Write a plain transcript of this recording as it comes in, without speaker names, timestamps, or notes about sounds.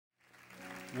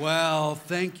Well,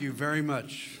 thank you very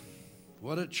much.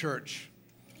 What a church.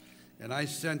 And I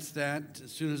sensed that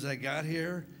as soon as I got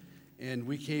here, and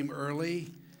we came early.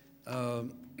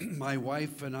 My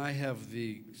wife and I have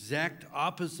the exact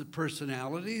opposite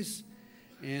personalities,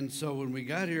 and so when we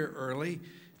got here early,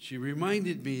 she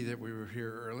reminded me that we were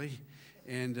here early,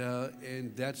 and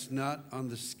that's not on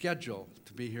the schedule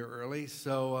to be here early.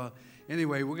 So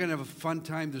anyway, we're going to have a fun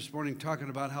time this morning talking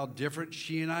about how different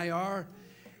she and I are.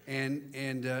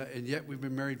 And yet we've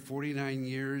been married 49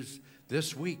 years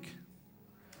this week,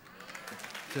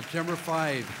 September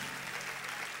 5.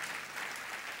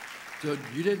 So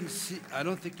you didn't see, I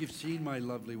don't think you've seen my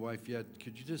lovely wife yet.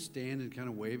 Could you just stand and kind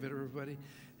of wave at everybody?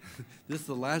 This is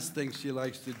the last thing she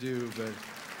likes to do, but.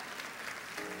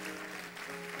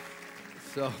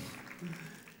 So,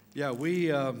 yeah, we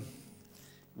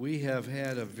have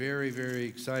had a very, very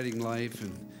exciting life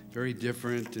and very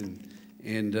different, and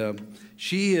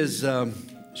she's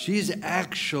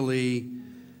actually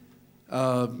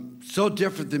so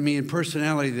different than me in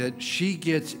personality that she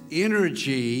gets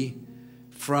energy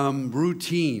from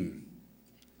routine.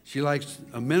 She likes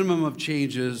a minimum of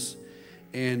changes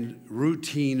and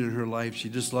routine in her life. She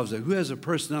just loves it. Who has a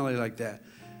personality like that?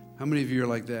 How many of you are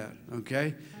like that?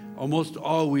 Okay? Almost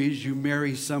always you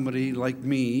marry somebody like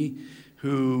me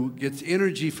who gets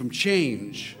energy from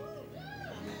change.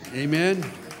 Amen?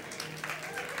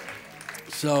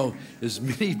 So as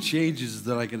many changes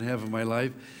that I can have in my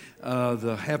life,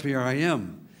 the happier I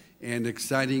am, and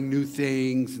exciting new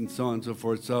things and so on and so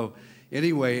forth. So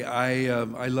anyway,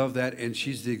 I love that, and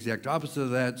she's the exact opposite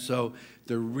of that. So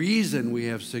the reason we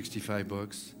have 65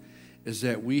 books is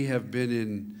that we have been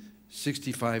in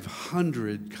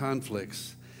 6,500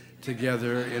 conflicts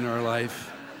together in our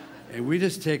life, and we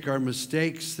just take our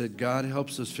mistakes that God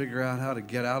helps us figure out how to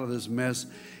get out of this mess,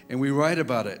 and we write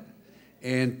about it.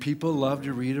 And people love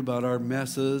to read about our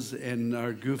messes and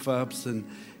our goof-ups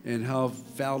and how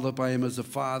fouled up I am as a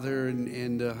father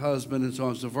and a husband and so on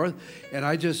and so forth. And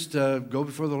I just go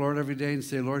before the Lord every day and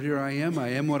say, Lord, here I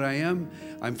am what I am.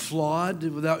 I'm flawed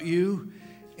without you.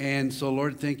 And so,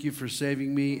 Lord, thank you for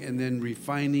saving me and then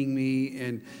refining me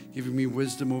and giving me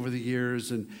wisdom over the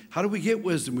years. And how do we get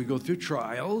wisdom? We go through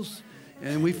trials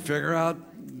and we figure out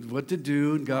what to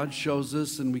do, and God shows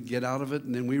us, and we get out of it,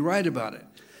 and then we write about it.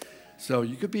 So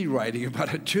you could be writing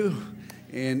about it too.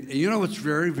 And you know what's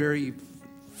very, very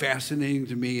fascinating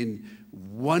to me and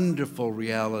wonderful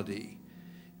reality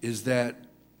is that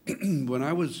when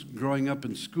I was growing up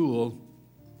in school,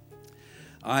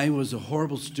 I was a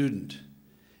horrible student.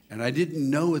 And I didn't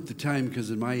know at the time, because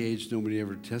at my age, nobody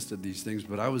ever tested these things,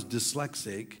 but I was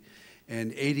dyslexic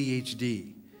and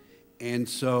ADHD. And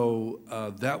so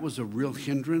that was a real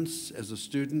hindrance as a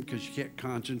student, because you can't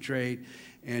concentrate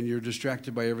and you're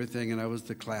distracted by everything. And I was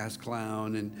the class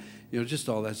clown and, just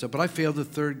all that stuff. But I failed the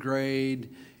third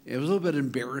grade. It was a little bit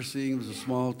embarrassing. It was a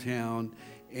small town.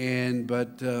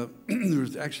 But there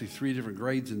was actually 3 different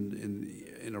grades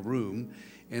in a room.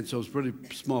 And so it was a pretty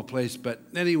small place. But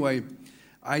anyway,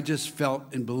 I just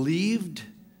felt and believed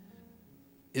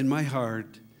in my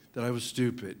heart that I was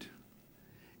stupid.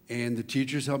 And the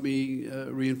teachers helped me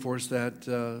reinforce that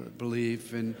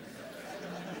belief, and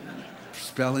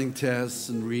spelling tests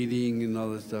and reading and all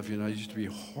that stuff. I used to be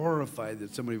horrified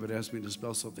that somebody would ask me to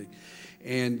spell something.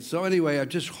 And so anyway, I'm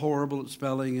just horrible at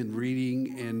spelling and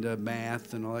reading and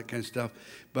math and all that kind of stuff.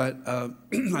 But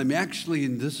I'm actually,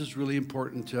 and this is really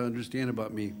important to understand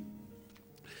about me,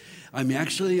 I'm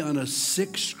actually on a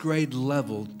 6th grade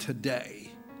level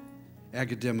today,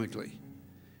 academically.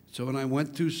 So when I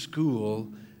went through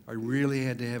school, I really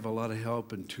had to have a lot of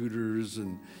help and tutors,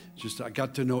 and I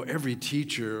got to know every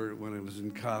teacher when I was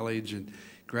in college and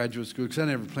graduate school, because I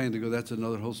never planned to go. That's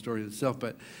another whole story in itself.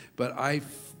 But I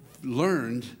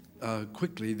learned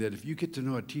quickly that if you get to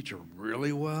know a teacher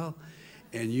really well,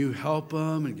 and you help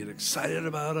them and get excited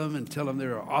about them and tell them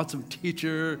they're an awesome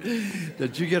teacher,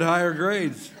 that you get higher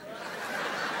grades.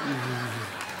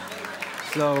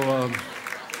 So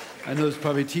I know there's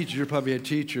probably teachers, you're probably a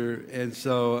teacher, and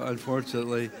so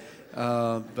unfortunately,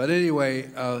 but anyway,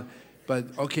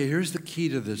 okay, here's the key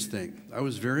to this thing. I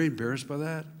was very embarrassed by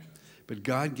that, but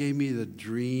God gave me the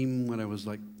dream when I was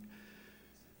like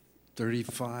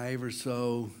 35 or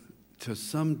so to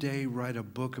someday write a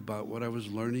book about what I was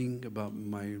learning about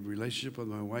my relationship with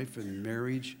my wife and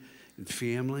marriage and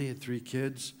family and 3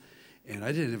 kids. And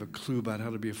I didn't have a clue about how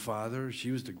to be a father.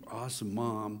 She was the awesome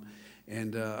mom.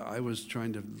 And I was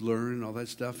trying to learn all that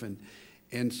stuff.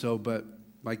 And so, but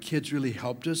my kids really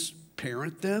helped us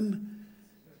parent them,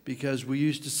 because we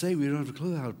used to say, we don't have a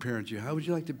clue how to parent you. How would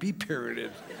you like to be parented?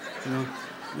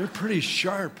 They're pretty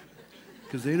sharp.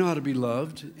 because they know how to be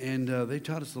loved, and they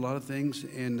taught us a lot of things,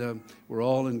 and we're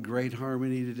all in great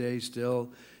harmony today still.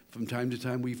 From time to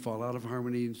time, we fall out of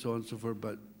harmony and so on and so forth,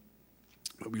 but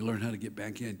we learn how to get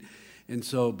back in. And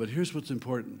so, but here's what's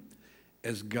important.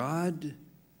 As God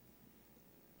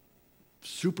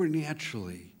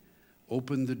supernaturally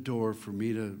opened the door for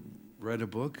me to write a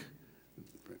book,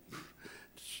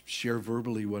 share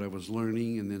verbally what I was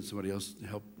learning, and then somebody else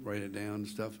helped write it down and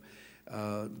stuff,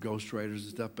 ghostwriters and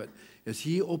stuff. But as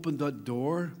he opened that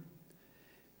door,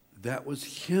 that was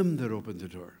him that opened the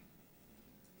door.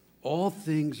 All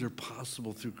things are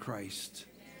possible through Christ,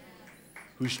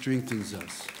 who strengthens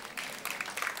us.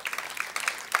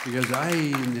 Because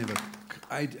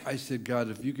I said, God,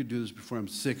 if you could do this before I'm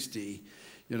 60,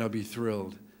 I'll be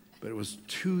thrilled. But it was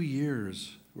 2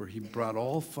 years where he brought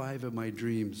all 5 of my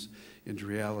dreams into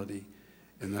reality.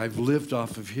 And I've lived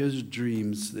off of his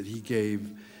dreams that he gave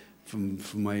from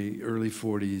my early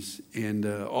 40s. And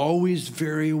always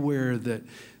very aware that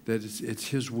it's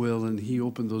his will, and he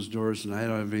opened those doors, and I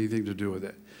don't have anything to do with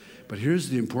it. But here's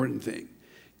the important thing.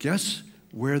 Guess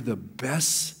where the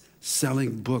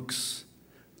best-selling books,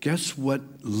 guess what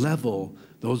level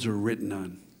those are written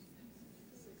on?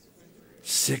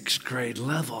 6th grade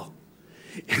level.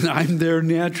 And I'm there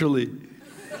naturally.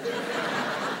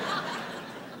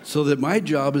 So that my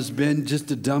job has been just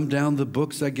to dumb down the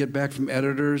books I get back from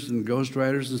editors and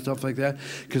ghostwriters and stuff like that,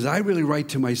 because I really write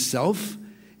to myself,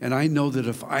 and I know that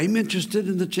if I'm interested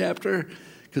in the chapter,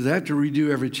 because I have to redo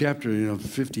every chapter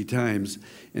 50 times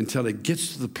until it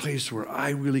gets to the place where I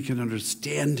really can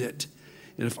understand it.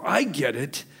 And if I get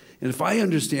it, and if I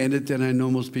understand it, then I know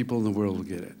most people in the world will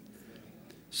get it.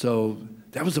 So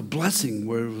that was a blessing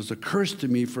where it was a curse to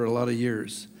me for a lot of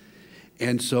years.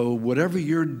 And so whatever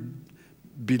you're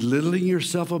belittling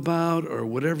yourself about, or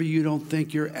whatever you don't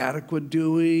think you're adequate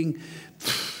doing,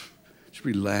 just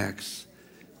relax.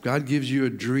 God gives you a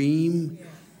dream.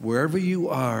 Wherever you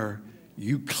are,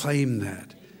 you claim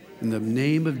that. In the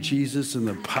name of Jesus and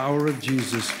the power of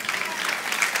Jesus.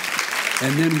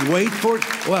 And then wait for it.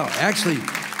 Well, actually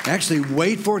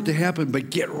wait for it to happen, but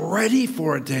get ready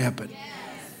for it to happen.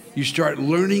 You start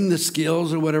learning the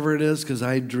skills or whatever it is, because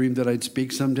I dreamed that I'd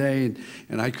speak someday,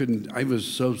 and I was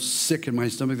so sick in my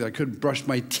stomach that I couldn't brush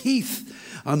my teeth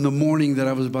on the morning that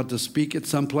I was about to speak at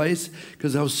some place,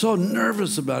 because I was so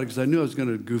nervous about it, because I knew I was going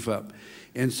to goof up.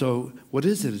 And so what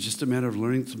is it? It's just a matter of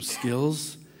learning some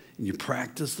skills, and you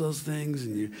practice those things,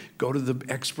 and you go to the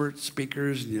expert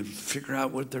speakers, and you figure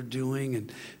out what they're doing,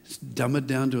 and dumb it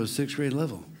down to a 6th grade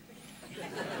level.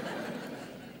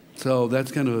 So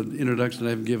that's kind of an introduction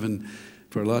I've given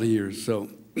for a lot of years. So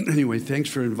anyway, thanks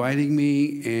for inviting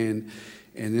me, and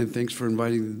then thanks for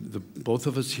inviting both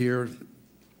of us here,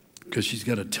 because she's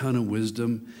got a ton of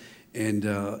wisdom, and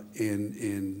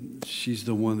she's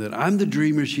the one that I'm the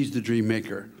dreamer, she's the dream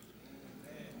maker.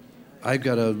 I've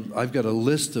got a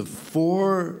list of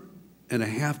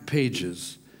 4.5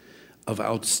 pages of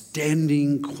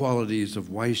outstanding qualities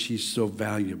of why she's so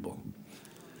valuable.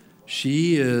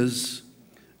 She is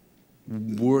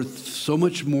worth so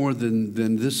much more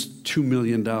than this $2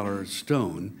 million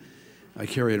stone. I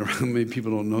carry it around. Maybe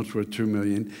people don't know it's worth $2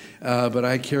 million, but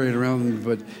I carry it around.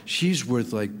 But she's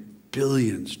worth like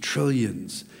billions,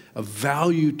 trillions of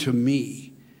value to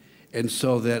me. And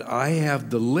so that I have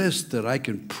the list that I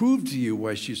can prove to you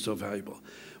why she's so valuable.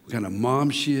 What kind of mom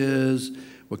she is,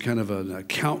 what kind of an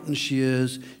accountant she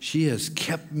is. She has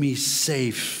kept me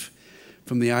safe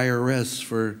from the IRS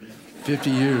for 50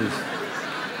 years.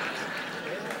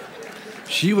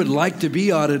 She would like to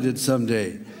be audited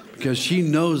someday, because she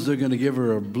knows they're going to give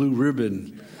her a blue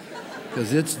ribbon,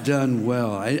 because it's done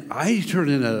well. I turn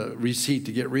in a receipt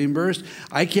to get reimbursed.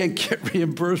 I can't get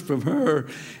reimbursed from her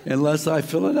unless I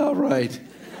fill it out right.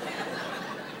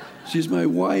 She's my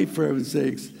wife, for heaven's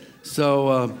sakes.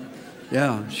 So,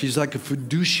 yeah, she's like a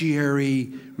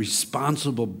fiduciary,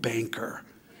 responsible banker.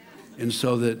 And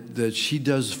so that she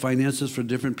does finances for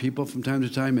different people from time to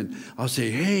time, and I'll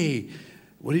say, hey,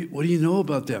 what do you know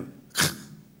about them?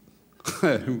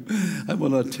 I will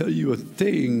not tell you a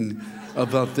thing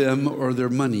about them or their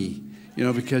money,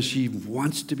 because she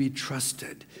wants to be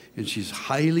trusted, and she's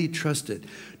highly trusted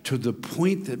to the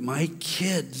point that my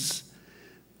kids,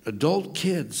 adult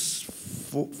kids,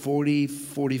 40,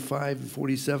 45,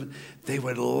 47, they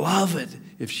would love it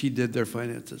if she did their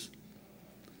finances,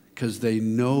 because they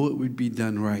know it would be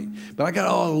done right. But I got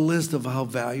a list of how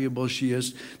valuable she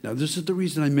is. Now, this is the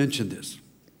reason I mentioned this.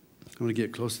 I want to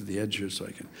get close to the edge here so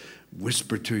I can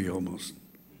whisper to you almost.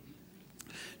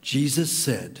 Jesus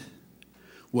said,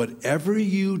 whatever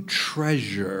you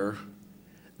treasure,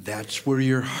 that's where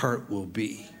your heart will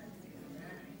be.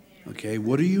 Okay,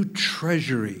 what are you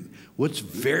treasuring? What's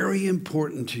very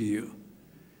important to you?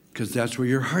 Because that's where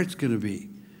your heart's going to be.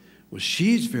 Well,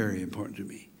 she's very important to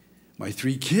me. My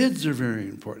 3 kids are very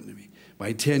important to me.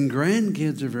 My 10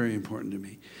 grandkids are very important to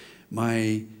me.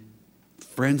 My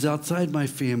friends outside my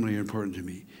family are important to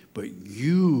me. But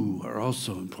you are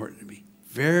also important to me.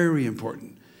 Very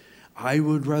important. I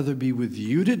would rather be with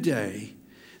you today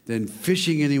than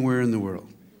fishing anywhere in the world.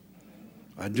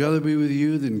 I'd rather be with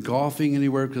you than golfing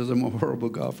anywhere because I'm a horrible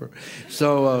golfer.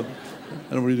 So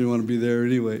I don't really want to be there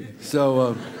anyway.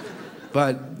 So,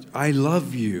 but I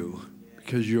love you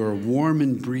because you're warm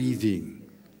and breathing.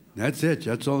 That's it.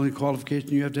 That's the only qualification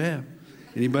you have to have.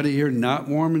 Anybody here not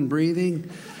warm and breathing?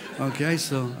 Okay,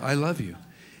 so I love you.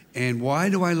 And why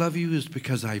do I love you? Is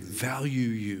because I value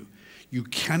you. You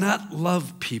cannot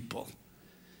love people.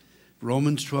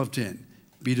 Romans 12:10.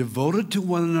 Be devoted to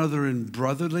one another in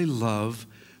brotherly love,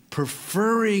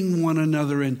 preferring one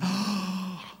another in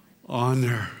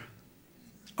honor.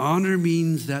 Honor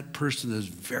means that person is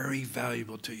very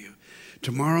valuable to you.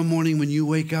 Tomorrow morning when you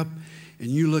wake up and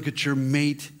you look at your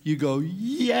mate, you go,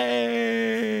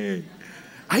 yay!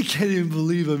 I can't even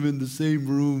believe I'm in the same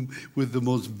room with the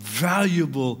most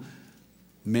valuable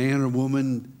man or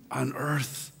woman on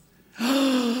earth.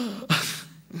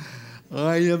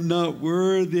 I am not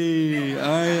worthy.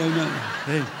 I am not.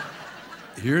 Hey,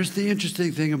 here's the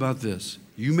interesting thing about this.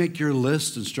 You make your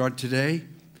list and start today.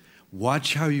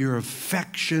 Watch how your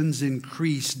affections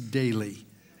increase daily.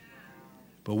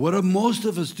 But what do most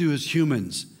of us do as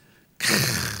humans?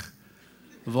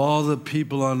 Of all the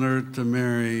people on earth to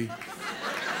marry,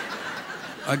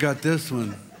 I got this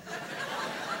one.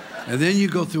 And then you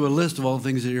go through a list of all the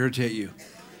things that irritate you,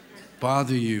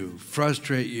 bother you,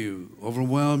 frustrate you,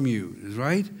 overwhelm you,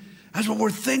 right? That's what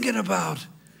we're thinking about.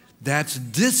 That's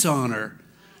dishonor.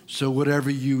 So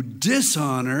whatever you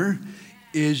dishonor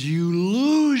is you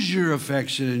lose your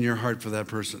affection in your heart for that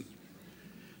person.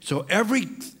 So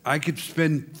I could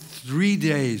spend 3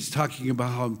 days talking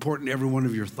about how important every one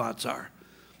of your thoughts are.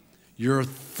 Your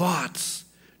thoughts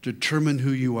determine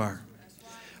who you are.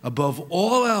 Above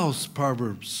all else,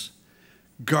 Proverbs,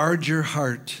 guard your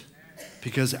heart,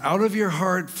 because out of your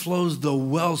heart flows the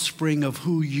wellspring of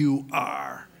who you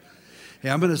are. Hey,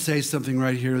 I'm going to say something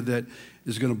right here that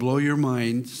is going to blow your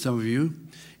mind, some of you.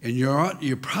 And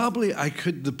you're probably,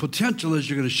 the potential is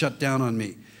you're going to shut down on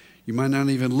me. You might not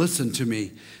even listen to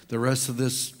me the rest of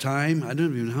this time. I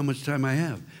don't even know how much time I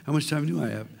have. How much time do I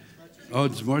have? Oh,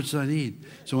 it's more than I need.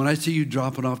 So when I see you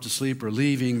dropping off to sleep or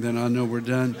leaving, then I know we're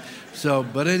done. So,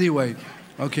 but anyway,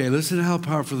 okay, listen to how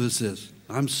powerful this is.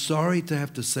 I'm sorry to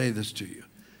have to say this to you,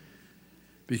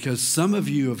 because some of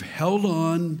you have held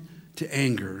on to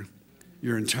anger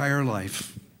your entire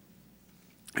life,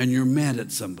 and you're mad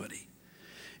at somebody.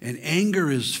 And anger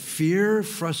is fear,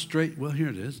 well, here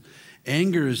it is.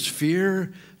 Anger is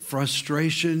fear,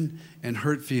 frustration, and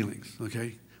hurt feelings,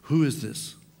 okay? Who is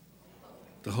this?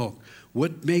 The Hulk.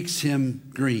 What makes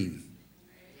him green?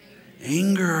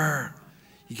 Anger.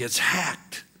 He gets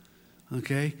hacked,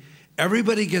 okay?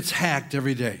 Everybody gets hacked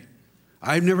every day.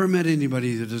 I've never met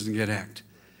anybody that doesn't get hacked.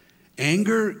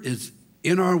 Anger is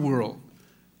in our world.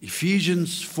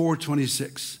 Ephesians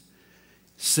 4:26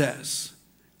 says,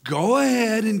 go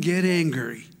ahead and get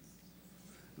angry.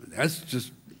 That's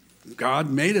just,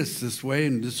 God made us this way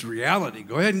in this reality.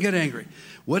 Go ahead and get angry.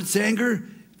 What's anger?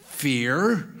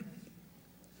 Fear,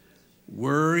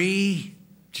 worry,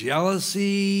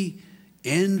 jealousy,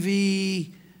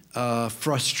 envy,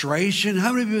 frustration.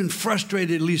 How many of you have been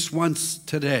frustrated at least once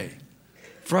today?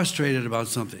 Frustrated about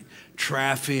something.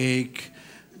 Traffic,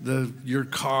 your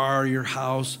car, your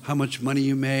house, how much money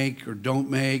you make or don't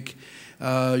make,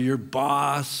 your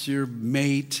boss, your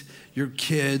mate, your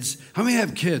kids. How many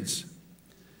have kids?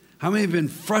 How many have been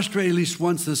frustrated at least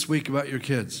once this week about your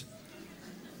kids?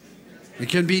 It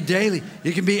can be daily.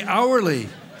 It can be hourly.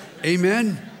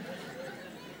 Amen?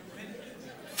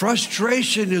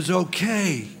 Frustration is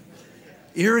okay.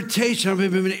 Irritation. How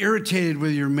many have been irritated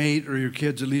with your mate or your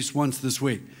kids at least once this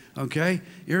week? Okay?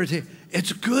 Irritated.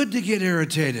 It's good to get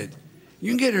irritated. You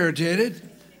can get irritated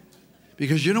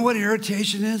because you know what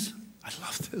irritation is? I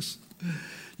love this.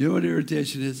 You know what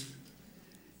irritation is?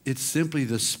 It's simply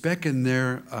the speck in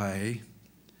their eye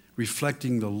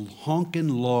reflecting the honking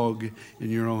log in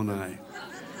your own eye.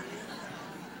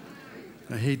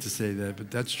 I hate to say that, but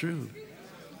that's true.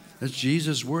 That's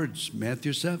Jesus' words,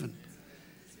 Matthew 7.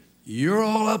 You're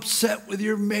all upset with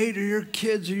your mate or your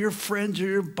kids or your friends or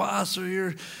your boss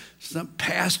or some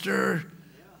pastor.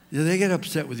 Yeah, they get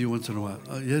upset with you once in a while.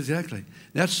 Yeah, exactly.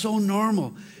 That's so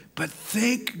normal. But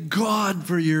thank God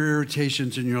for your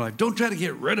irritations in your life. Don't try to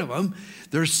get rid of them.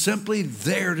 They're simply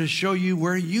there to show you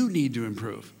where you need to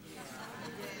improve.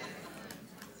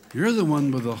 You're the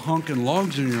one with the honking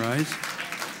logs in your eyes.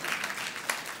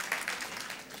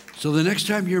 So the next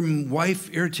time your wife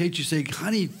irritates you, say,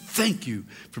 honey, thank you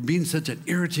for being such an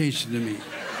irritation to me.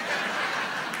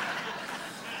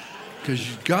 Because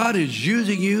God is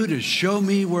using you to show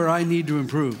me where I need to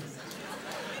improve.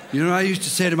 You know, I used to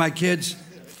say to my kids,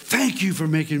 thank you for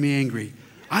making me angry.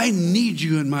 I need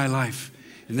you in my life.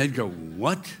 And they'd go,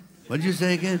 what? What did you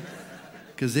say again?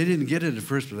 Because they didn't get it at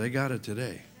first, but they got it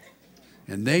today.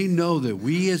 And they know that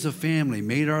we as a family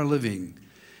made our living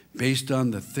based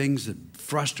on the things that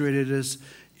frustrated us,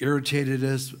 irritated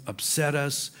us, upset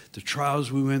us, the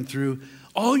trials we went through.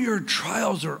 All your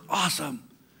trials are awesome.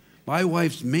 My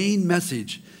wife's main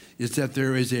message is that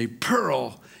there is a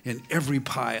pearl in every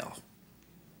pile.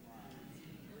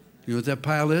 You know what that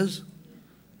pile is?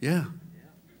 Yeah.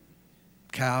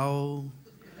 Cow.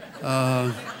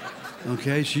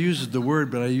 Okay, she uses the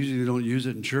word, but I usually don't use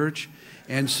it in church.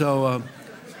 And so,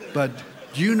 but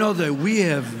do you know that we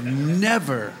have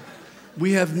never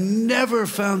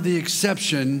found the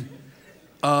exception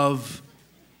of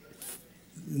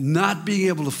not being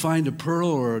able to find a pearl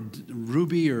or a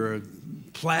ruby or a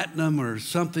platinum or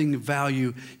something of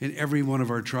value in every one of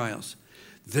our trials.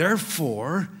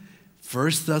 Therefore,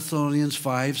 1 Thessalonians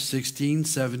 5, 16,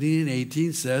 17, and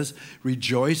 18 says,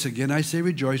 rejoice. Again, I say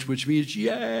rejoice, which means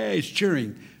yay, it's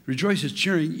cheering. Rejoice is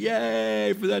cheering,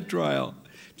 yay, for that trial.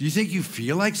 Do you think you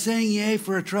feel like saying yay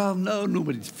for a trial? No,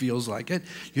 nobody feels like it.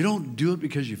 You don't do it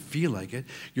because you feel like it.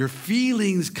 Your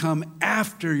feelings come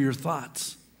after your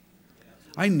thoughts.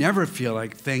 I never feel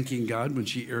like thanking God when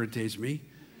she irritates me.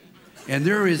 And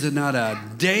there is not a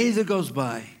day that goes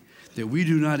by that we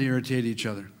do not irritate each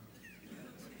other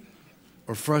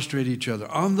or frustrate each other.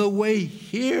 On the way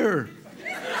here,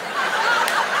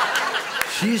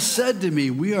 she said to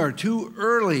me, we are too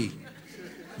early.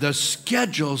 The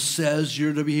schedule says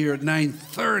you're to be here at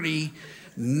 9:30,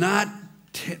 not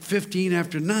 15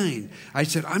 after 9. I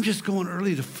said, I'm just going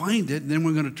early to find it, and then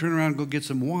we're going to turn around and go get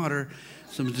some water,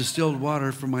 some distilled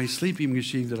water for my sleeping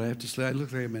machine that I have to sleep. I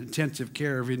look like I'm in intensive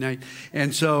care every night.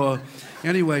 And so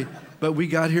anyway, but we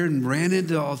got here and ran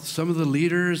into some of the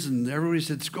leaders, and everybody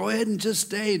said, go ahead and just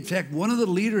stay. In fact, one of the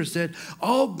leaders said,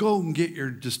 I'll go and get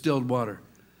your distilled water.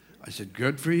 I said,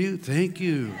 good for you. Thank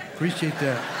you. Appreciate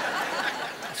that.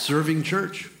 Serving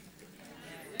church.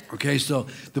 Okay, so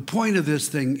the point of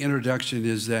this introduction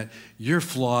is that you're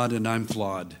flawed and I'm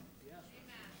flawed.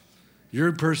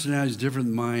 Your personality is different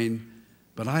than mine,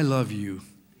 but I love you.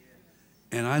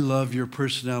 And I love your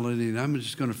personality, and I'm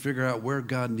just going to figure out where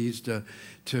God needs to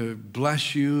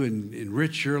bless you and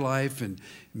enrich your life and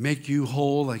make you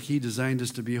whole like he designed us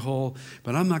to be whole.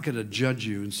 But I'm not going to judge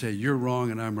you and say you're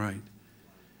wrong and I'm right.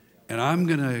 And I'm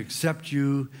going to accept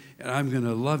you, and I'm going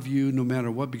to love you no matter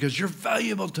what, because you're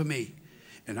valuable to me.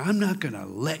 And I'm not going to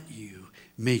let you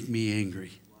make me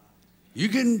angry. You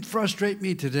can frustrate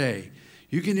me today.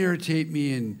 You can irritate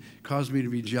me and cause me to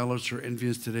be jealous or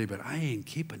envious today, but I ain't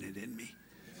keeping it in me.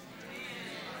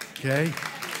 Okay?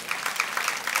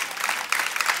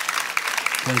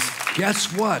 Because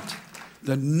guess what?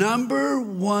 The number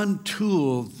one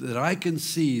tool that I can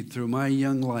see through my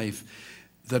young life,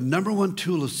 the number one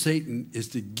tool of Satan is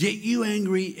to get you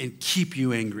angry and keep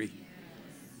you angry.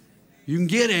 You can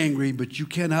get angry, but you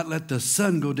cannot let the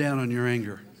sun go down on your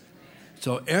anger.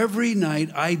 So every night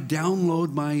I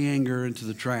download my anger into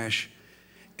the trash,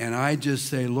 and I just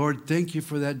say, Lord, thank you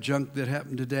for that junk that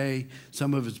happened today.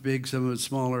 Some of it's big, some of it's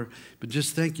smaller, but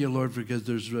just thank you, Lord, because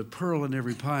there's a pearl in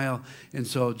every pile. And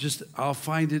so I'll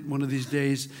find it one of these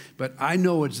days, but I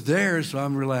know it's there, so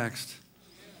I'm relaxed.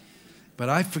 But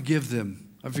I forgive them.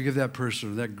 I forgive that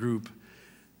person or that group.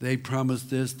 They promised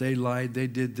this, they lied, they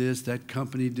did this, that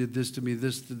company did this to me,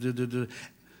 this,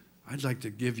 I'd like to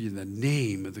give you the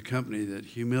name of the company that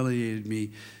humiliated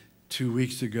me 2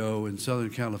 weeks ago in Southern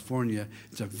California.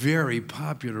 It's a very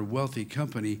popular, wealthy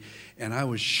company, and I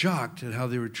was shocked at how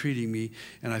they were treating me,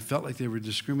 and I felt like they were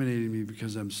discriminating me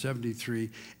because I'm 73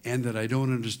 and that I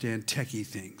don't understand techie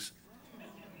things.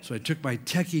 So I took my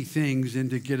techie things in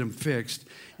to get them fixed,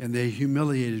 and they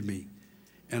humiliated me.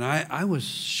 And I was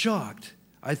shocked.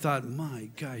 I thought, my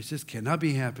gosh, this cannot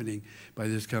be happening by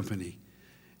this company.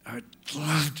 I'd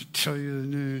love to tell you the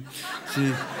news.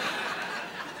 See,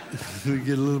 we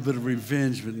get a little bit of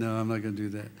revenge, but no, I'm not going to do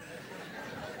that.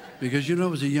 Because, you know, it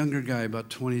was a younger guy, about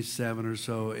 27 or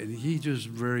so, and he just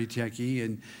very techie,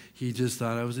 and he just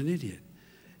thought I was an idiot.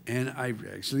 And I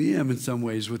actually am in some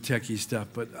ways with techie stuff,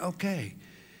 but okay.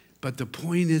 But the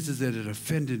point is that it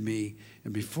offended me.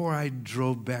 And before I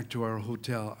drove back to our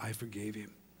hotel, I forgave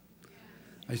him.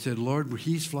 I said, Lord,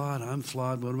 he's flawed, I'm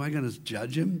flawed. What am I going to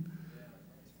judge him?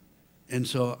 And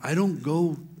so I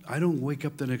don't wake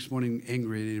up the next morning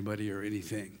angry at anybody or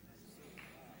anything.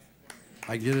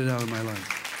 I get it out of my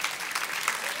life.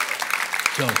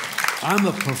 So I'm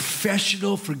a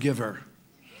professional forgiver.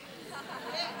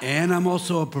 And I'm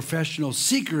also a professional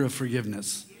seeker of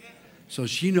forgiveness. So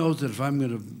she knows that if I'm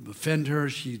going to offend her,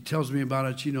 she tells me about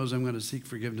it, she knows I'm going to seek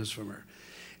forgiveness from her.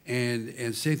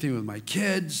 And same thing with my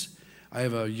kids. I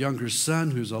have a younger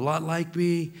son who's a lot like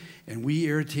me, and we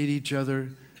irritate each other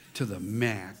to the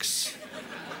max.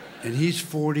 And he's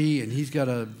 40, and he's got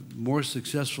a more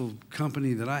successful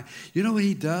company than I. You know what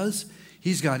he does?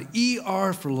 He's got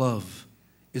ER for Love.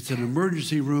 It's an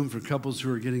emergency room for couples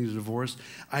who are getting a divorce.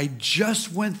 I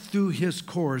just went through his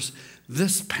course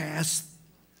this past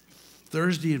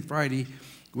Thursday and Friday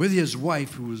with his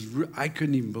wife, who was, I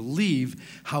couldn't even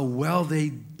believe how well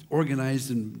they organized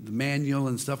in the manual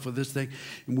and stuff with this thing.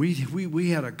 And we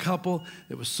had a couple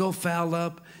that was so fouled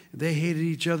up, they hated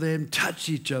each other, they hadn't touched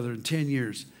each other in 10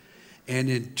 years. And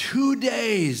in 2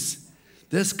 days,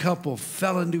 this couple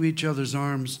fell into each other's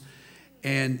arms,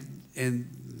 and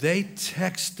they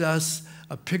text us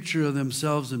a picture of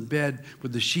themselves in bed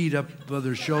with the sheet up above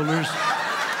their shoulders.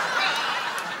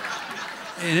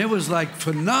 And it was like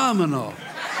phenomenal.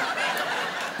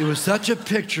 It was such a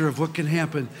picture of what can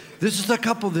happen. This is a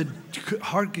couple that could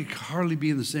hardly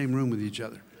be in the same room with each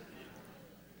other.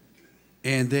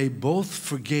 And they both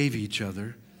forgave each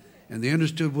other, and they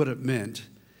understood what it meant.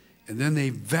 And then they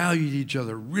valued each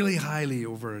other really highly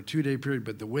over a 2-day period,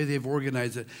 but the way they've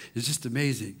organized it is just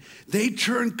amazing. They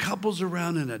turn couples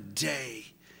around in a day.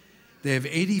 They have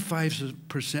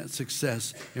 85%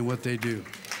 success in what they do.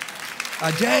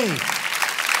 A day.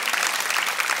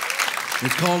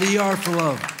 It's called ER for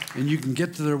Love, and you can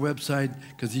get to their website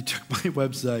because he took my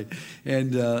website,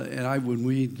 and when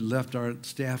we left our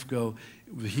staff go,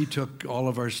 he took all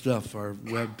of our stuff, our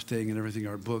web thing and everything,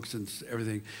 our books and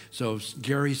everything. So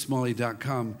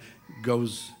GarySmalley.com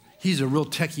goes. He's a real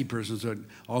techie person, so it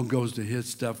all goes to his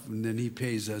stuff, and then he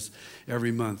pays us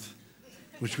every month,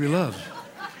 which we love.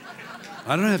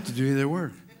 I don't have to do any of their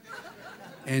work.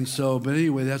 And so, but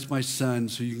anyway, that's my son.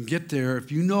 So you can get there.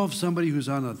 If you know of somebody who's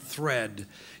on a thread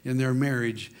in their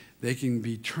marriage, they can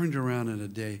be turned around in a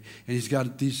day. And he's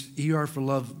got these ER for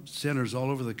Love centers all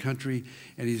over the country.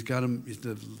 And he's got them,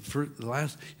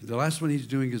 the last one he's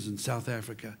doing is in South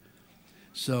Africa.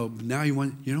 So now you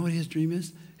know what his dream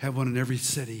is? Have one in every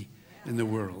city in the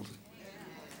world.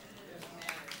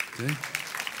 Okay?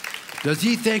 Does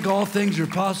he think all things are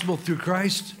possible through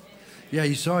Christ? Yeah,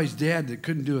 he saw his dad that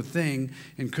couldn't do a thing,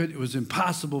 and it was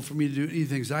impossible for me to do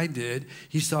anything as I did.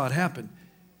 He saw it happen.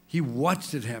 He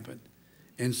watched it happen.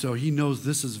 And so he knows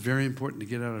this is very important to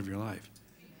get out of your life.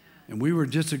 And we were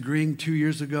disagreeing 2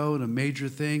 years ago in a major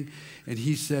thing, and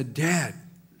he said, Dad,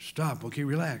 stop, okay,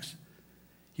 relax.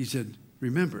 He said,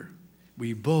 remember,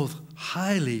 we both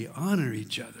highly honor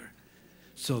each other.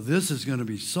 So this is going to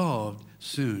be solved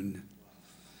soon.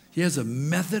 He has a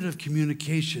method of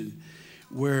communication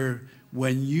where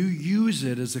when you use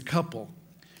it as a couple,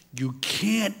 you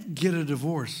can't get a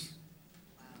divorce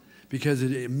because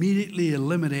it immediately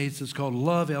eliminates, it's called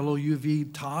love, L-O-U-V,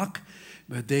 talk,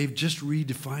 but they've just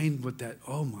redefined what that,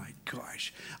 oh my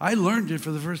gosh. I learned it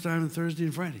for the first time on Thursday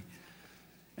and Friday.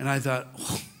 And I thought,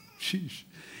 oh, sheesh.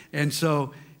 And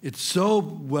so it's so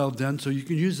well done, so you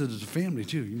can use it as a family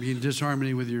too. You can be in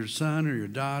disharmony with your son or your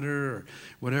daughter or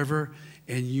whatever,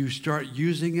 and you start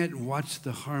using it and watch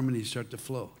the harmony start to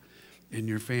flow in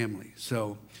your family.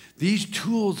 So these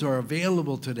tools are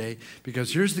available today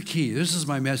because here's the key. This is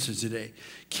my message today.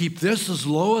 Keep this as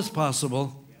low as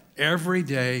possible every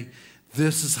day.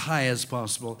 This as high as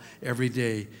possible every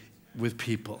day with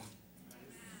people.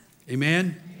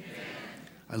 Amen? Amen.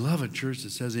 I love a church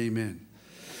that says amen.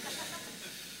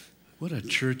 What a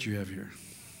church you have here.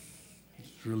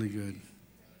 It's really good.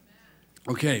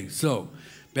 Okay, so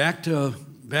back to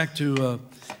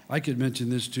I could mention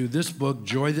this too. This book,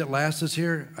 Joy That Lasts, is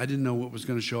here. I didn't know what was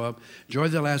going to show up. Joy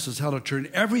That Lasts is how to turn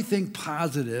everything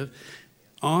positive,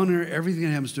 honor everything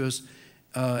that happens to us,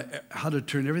 how to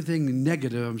turn everything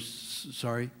negative,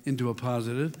 into a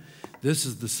positive. This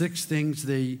is the 6 things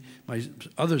my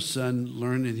other son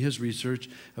learned in his research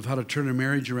of how to turn a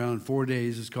marriage around in 4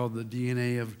 days. It's called the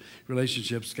DNA of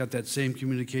relationships. It's got that same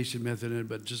communication method in it,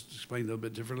 but just explained a little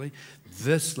bit differently.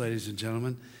 This, ladies and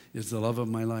gentlemen, is the love of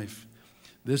my life.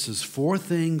 This is 4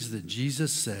 things that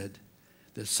Jesus said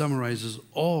that summarizes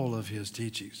all of his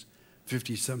teachings,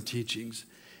 50-some teachings.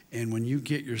 And when you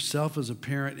get yourself as a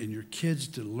parent and your kids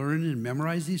to learn and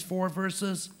memorize these 4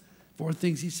 verses, 4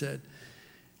 things he said,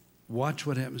 watch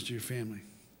what happens to your family.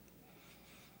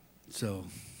 So,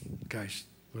 gosh,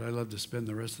 would I love to spend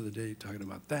the rest of the day talking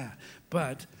about that.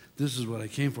 But this is what I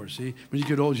came for, see? When you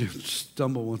get old, you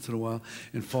stumble once in a while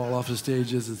and fall off the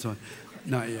stages and so on.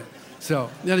 Not yet. So,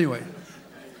 anyway.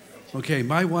 Okay,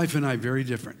 my wife and I, very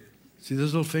different. See this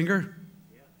little finger?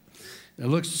 It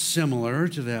looks similar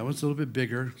to that one. It's a little bit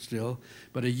bigger still.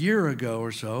 But a year ago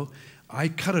or so, I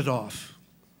cut it off.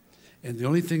 And the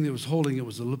only thing that was holding it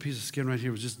was a little piece of skin right here.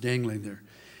 It was just dangling there,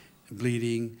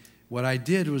 bleeding. What I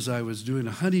did was I was doing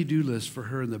a honey-do list for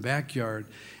her in the backyard,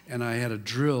 and I had a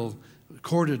drill, a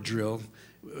corded drill,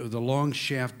 the long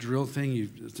shaft drill thing.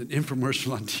 It's an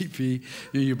infomercial on TV.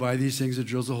 You buy these things, it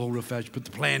drills a hole real fast. You put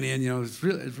the plant in, it's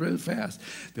really fast.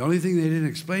 The only thing they didn't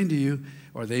explain to you,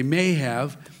 or they may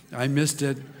have, I missed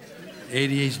it,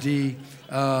 ADHD,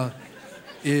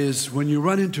 is when you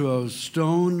run into a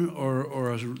stone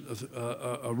or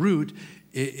a root,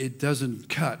 it doesn't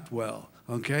cut well.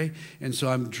 Okay? And so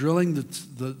I'm drilling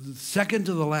the second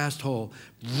to the last hole,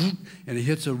 and it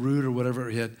hits a root or whatever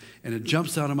it hit, and it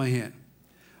jumps out of my hand.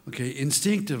 Okay,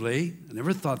 instinctively, I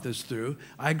never thought this through,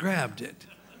 I grabbed it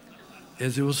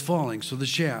as it was falling. So the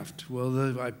shaft,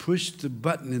 I pushed the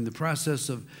button in the process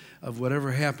of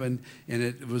whatever happened, and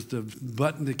it was the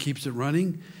button that keeps it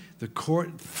running. The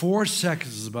cord, 4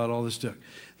 seconds is about all this took.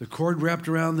 The cord wrapped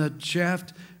around the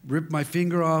shaft, ripped my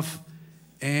finger off,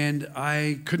 and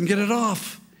I couldn't get it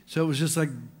off. So it was just like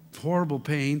horrible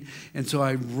pain. And so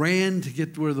I ran to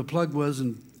get where the plug was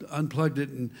and unplugged it,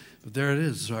 but there it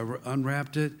is. So I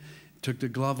unwrapped it, took the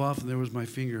glove off, and there was my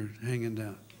finger hanging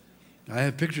down. I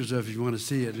have pictures of it if you want to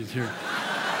see it in here.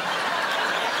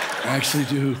 I actually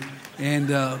do. And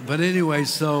but anyway,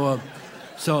 so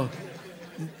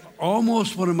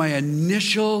almost one of my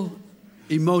initial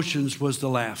emotions was to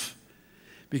laugh,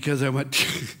 because I went,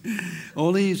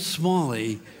 only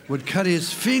Smalley would cut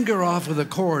his finger off with a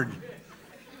cord.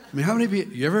 I mean, how many of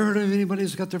you ever heard of anybody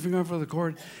who's got their finger off with a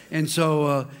cord? And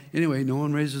so, anyway, no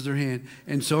one raises their hand.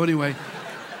 And so, anyway,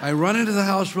 I run into the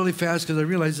house really fast because I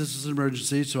realize this is an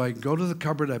emergency. So I go to the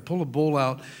cupboard, I pull a bowl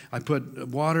out, I put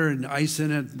water and ice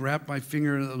in it, wrap my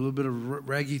finger in a little bit of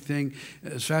raggy thing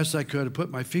as fast as I could. I put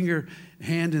my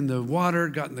hand in the water,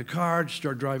 got in the car,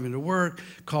 started driving to work,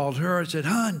 called her. I said,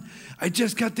 "Hon, I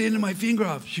just got the end of my finger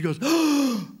off." She goes,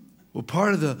 "Oh." Well,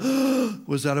 part of the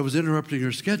was that I was interrupting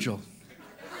her schedule.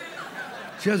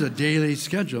 She has a daily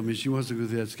schedule. I mean, she wants to go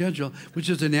through that schedule, which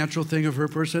is a natural thing of her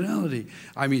personality.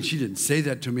 I mean, she didn't say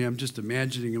that to me. I'm just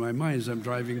imagining in my mind as I'm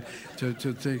driving to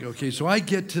think, okay, so I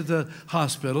get to the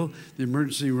hospital, the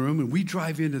emergency room, and we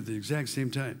drive in at the exact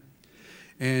same time.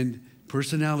 And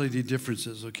personality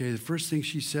differences, okay? The first thing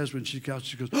she says when she goes,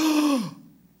 she goes, "Oh,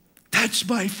 that's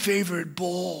my favorite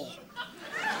bowl."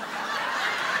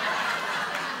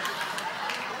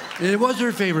 It was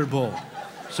her favorite bowl.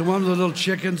 So one of the little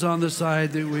chickens on the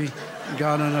side that we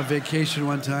got on a vacation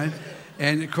one time.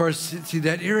 And, of course, see,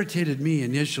 that irritated me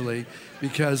initially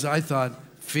because I thought,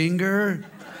 finger?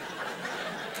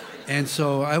 And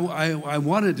so I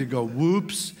wanted to go,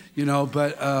 whoops,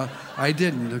 but I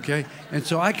didn't, okay? And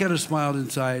so I kind of smiled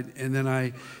inside, and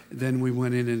then we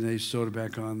went in and they sewed it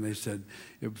back on. They said,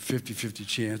 50-50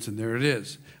 chance, and there it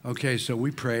is. Okay, so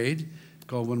we prayed,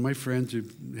 called one of my friends who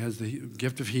has the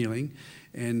gift of healing,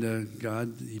 and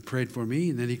he prayed for me,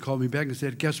 and then he called me back and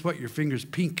said, "Guess what? Your finger's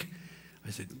pink." I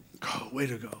said, "Oh, way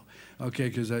to go." Okay,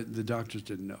 because the doctors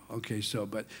didn't know. Okay,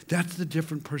 but that's the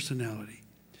different personality.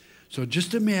 So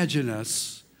just imagine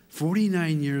us,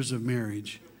 49 years of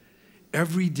marriage,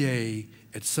 every day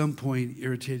at some point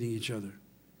irritating each other.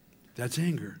 That's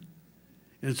anger.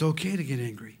 And it's okay to get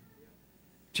angry.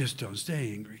 Just don't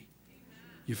stay angry.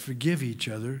 You forgive each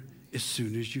other as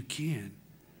soon as you can.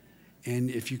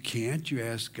 And if you can't, you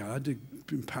ask God to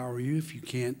empower you if you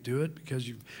can't do it because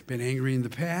you've been angry in the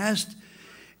past.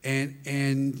 And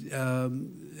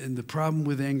the problem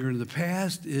with anger in the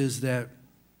past is that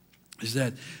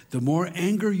the more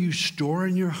anger you store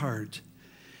in your heart,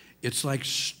 it's like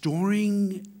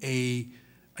storing I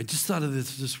just thought of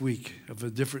this week of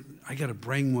a different, I got to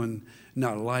bring one,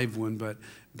 not a live one, but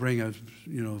bring a,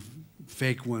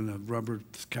 fake one, a rubber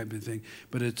kind of thing,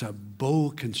 but it's a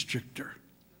boa constrictor.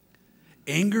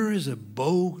 Anger is a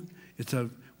bow.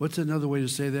 What's another way to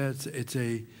say that? It's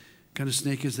a kind of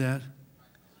snake is that?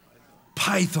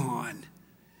 Python.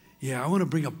 Yeah, I want to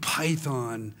bring a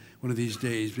python one of these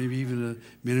days, maybe even a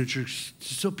miniature,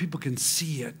 so people can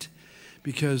see it.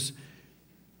 Because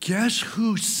guess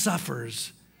who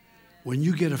suffers when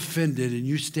you get offended and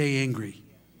you stay angry?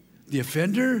 The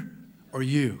offender or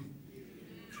you?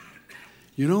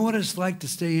 You know what it's like to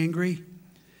stay angry?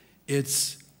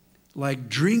 It's like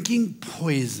drinking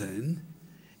poison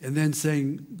and then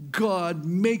saying, God,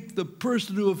 make the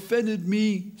person who offended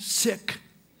me sick.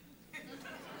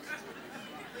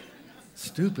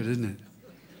 Stupid, isn't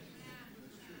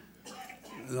it?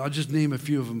 I'll just name a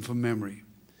few of them from memory.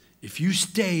 If you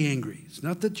stay angry, it's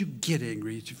not that you get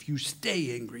angry, it's if you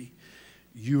stay angry,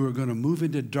 you are going to move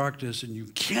into darkness and you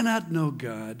cannot know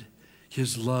God,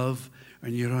 His love,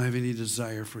 and you don't have any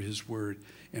desire for His word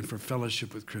and for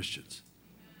fellowship with Christians.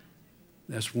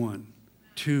 That's one.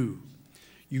 Two,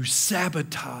 you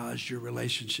sabotage your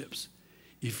relationships.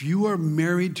 If you are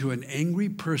married to an angry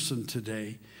person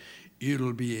today,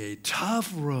 it'll be a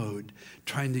tough road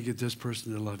trying to get this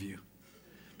person to love you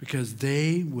because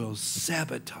they will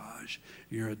sabotage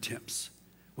your attempts.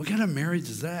 What kind of marriage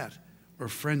is that? Or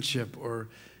friendship or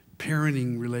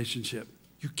parenting relationship?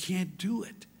 You can't do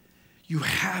it. You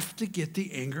have to get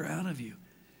the anger out of you.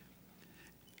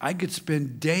 I could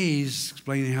spend days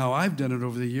explaining how I've done it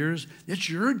over the years. It's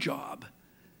your job.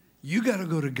 You got to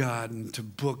go to God and to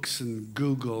books and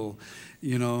Google,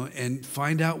 and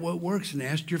find out what works and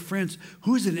ask your friends.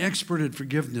 Who's an expert at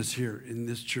forgiveness here in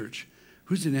this church?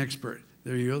 Who's an expert?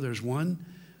 There you go. There's one.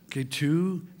 Okay,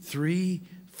 2, 3,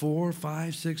 4,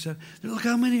 5, 6, 7. Look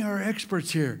how many are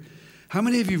experts here. How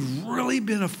many of you have really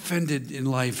been offended in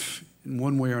life in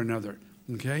one way or another?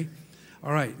 Okay?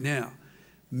 All right, now,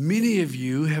 many of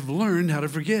you have learned how to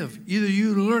forgive. Either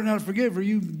you learn how to forgive or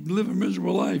you live a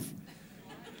miserable life.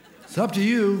 It's up to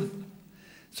you.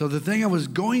 So the thing I was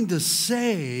going to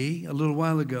say a little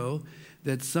while ago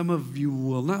that some of you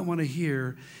will not want to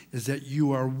hear is that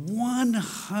you are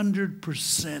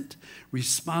 100%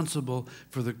 responsible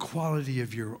for the quality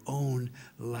of your own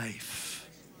life.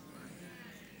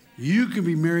 You can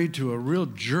be married to a real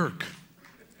jerk.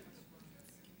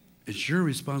 It's your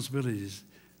responsibility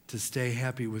to stay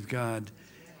happy with God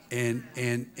and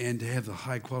to have the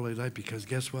high quality life, because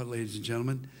guess what, ladies and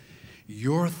gentlemen?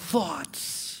 Your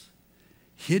thoughts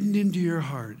hidden into your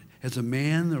heart, as a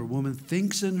man or woman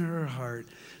thinks in her heart,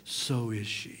 so is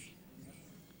she.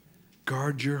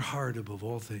 Guard your heart above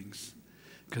all things,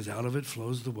 because out of it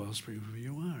flows the wellspring of who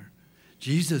you are.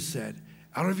 Jesus said,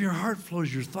 out of your heart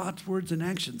flows your thoughts, words, and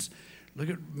actions. Look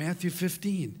at Matthew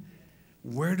 15.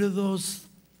 Where do those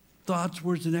thoughts,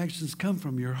 words, and actions come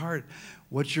from? Your heart.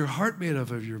 What's your heart made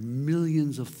of your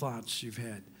millions of thoughts you've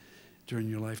had during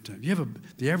your lifetime?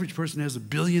 The average person has 1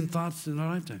 billion thoughts in their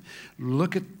lifetime.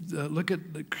 Look at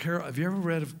Carol. Have you ever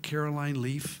read of Caroline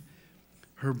Leaf?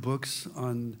 Her books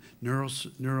on neurology.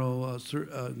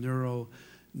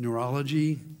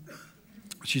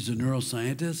 She's a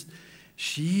neuroscientist.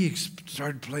 She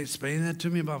started explaining that to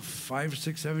me about 5,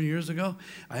 6, 7 years ago.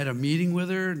 I had a meeting with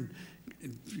her and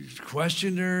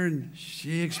questioned her, and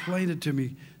she explained it to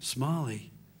me.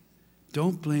 Smalley,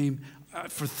 don't blame.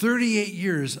 For 38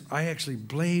 years, I actually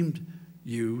blamed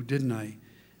you, didn't I,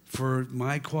 for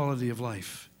my quality of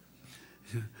life.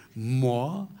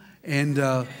 Moi.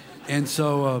 But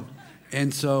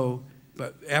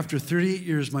after 38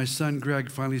 years, my son Greg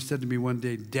finally said to me one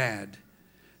day, Dad,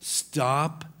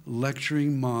 stop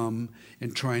lecturing Mom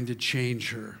and trying to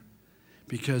change her,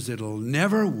 because it'll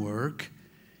never work.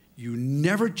 You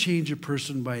never change a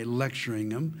person by lecturing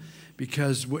them,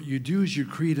 because what you do is you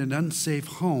create an unsafe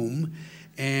home,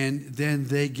 and then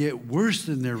they get worse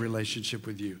in their relationship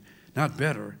with you, not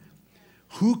better.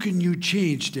 Who can you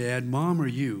change, Dad, Mom or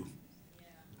you?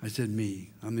 I said,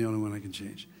 me. I'm the only one I can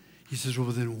change. He says,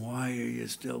 well, then why are you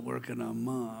still working on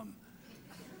Mom?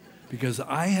 Because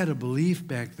I had a belief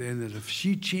back then that if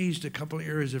she changed a couple of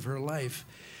areas of her life,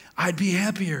 I'd be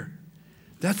happier.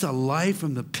 That's a lie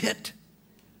from the pit.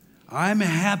 I'm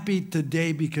happy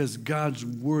today because God's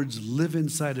words live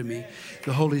inside of me.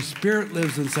 The Holy Spirit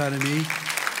lives inside of me.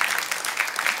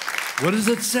 What does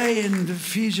it say in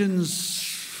Ephesians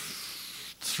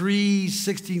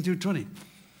 3:16 through 20?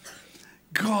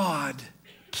 God,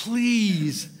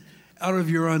 please, out of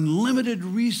your unlimited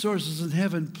resources in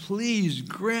heaven, please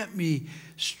grant me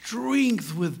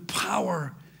strength with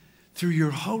power through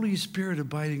your Holy Spirit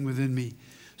abiding within me,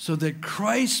 so that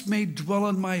Christ may dwell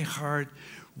in my heart,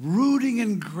 rooting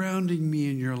and grounding me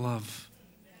in your love.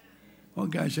 Oh,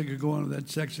 gosh, I could go on with that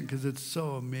section because it's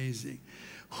so amazing.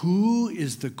 Who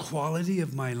is the quality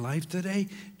of my life today?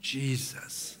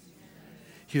 Jesus.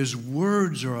 His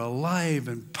words are alive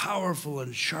and powerful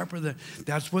and sharper than...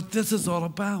 That's what this is all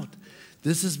about.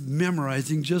 This is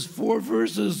memorizing just 4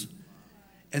 verses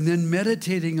and then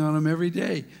meditating on them every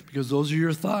day, because those are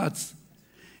your thoughts.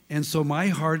 And so my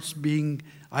heart's being...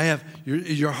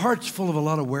 your heart's full of a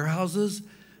lot of warehouses,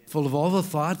 full of all the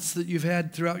thoughts that you've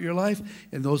had throughout your life,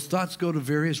 and those thoughts go to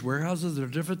various warehouses that are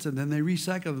different, and then they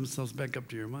recycle themselves back up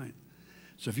to your mind.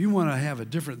 So if you want to have a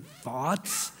different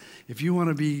thoughts, if you want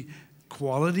to be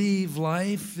quality of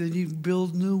life, then you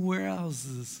build new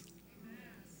warehouses.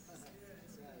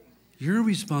 You're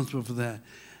responsible for that.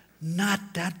 Not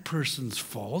that person's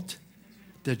fault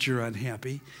that you're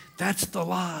unhappy. That's the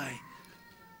lie.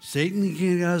 Satan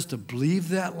can get us to believe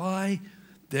that lie.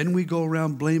 Then we go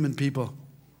around blaming people,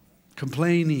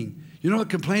 complaining. You know what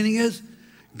complaining is?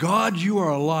 God, you are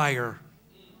a liar.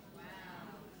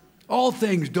 All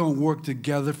things don't work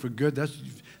together for good.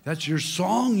 That's your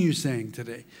song you sang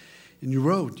today. And you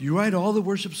wrote. You write all the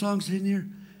worship songs in here?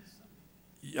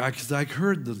 Because I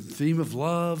heard the theme of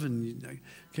love. And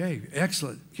okay,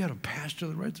 excellent. You got a pastor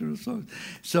that writes those songs.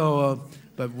 So,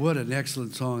 but what an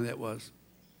excellent song that was.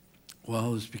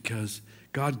 Well, it's because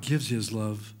God gives his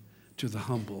love to the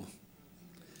humble.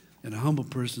 And a humble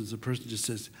person is a person who just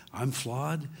says, I'm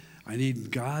flawed. I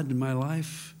need God in my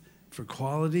life for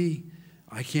quality.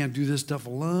 I can't do this stuff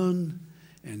alone.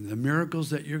 And the miracles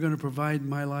that you're going to provide in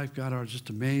my life, God, are just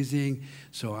amazing.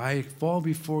 So I fall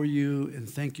before you and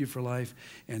thank you for life.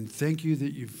 And thank you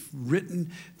that you've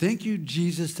written. Thank you,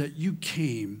 Jesus, that you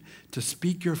came to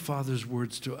speak your Father's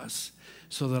words to us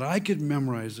so that I could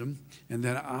memorize them and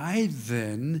that I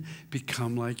then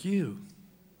become like you.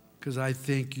 Because I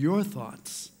think your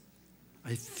thoughts.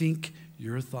 I think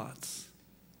your thoughts.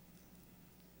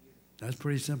 That's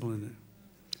pretty simple, isn't it?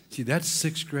 See, that's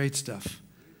sixth grade stuff.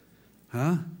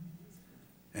 Huh?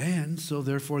 And so,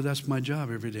 therefore, that's my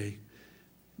job every day.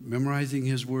 Memorizing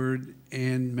his word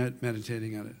and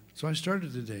meditating on it. So I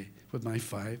started today with my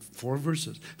four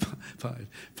verses.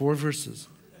 Four verses.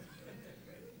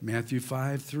 Matthew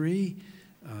 5:3.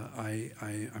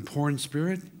 I'm poor in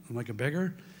spirit. I'm like a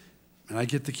beggar. And I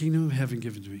get the kingdom of heaven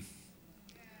given to me.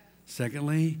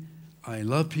 Secondly, I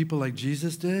love people like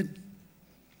Jesus did.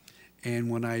 And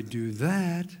when I do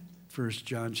that, 1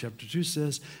 John chapter 2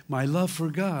 says, my love for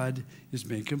God is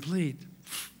made complete.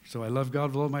 So I love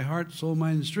God with all my heart, soul,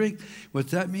 mind, and strength.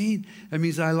 What's that mean? That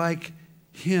means I like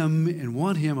him and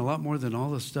want him a lot more than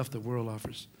all the stuff the world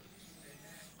offers.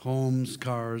 Homes,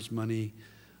 cars, money,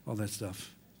 all that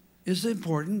stuff. It's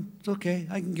important. It's okay.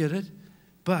 I can get it.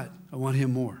 But I want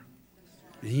him more.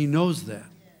 And he knows that.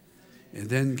 And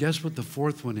then guess what the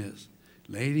fourth one is?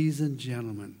 Ladies and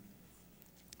gentlemen,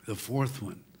 the fourth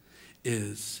one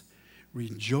is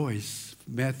rejoice.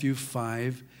 Matthew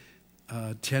 5,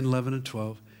 10, 11, and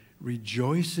 12.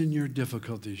 Rejoice in your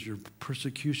difficulties, your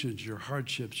persecutions, your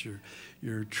hardships,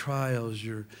 your trials,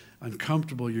 your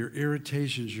uncomfortable, your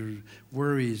irritations, your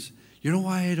worries. You know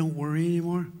why I don't worry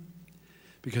anymore?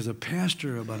 Because a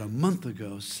pastor about a month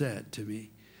ago said to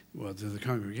me, well, to the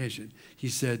congregation, he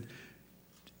said,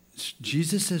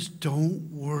 Jesus says,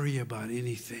 don't worry about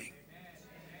anything.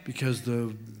 Because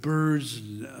the birds,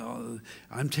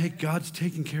 God's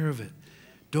taking care of it.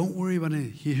 Don't worry about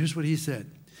anything. Here's what he said.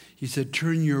 He said,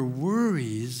 turn your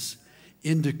worries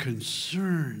into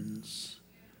concerns.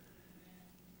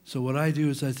 So what I do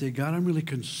is I say, God, I'm really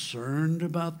concerned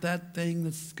about that thing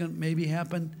that's going to maybe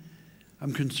happen.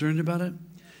 I'm concerned about it.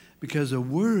 Because a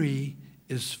worry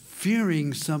is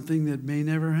fearing something that may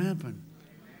never happen.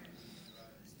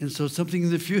 And so something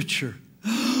in the future,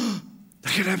 that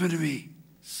could happen to me.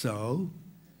 So,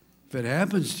 if it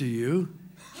happens to you,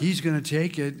 he's going to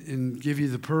take it and give you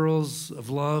the pearls of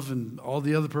love and all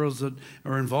the other pearls that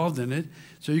are involved in it.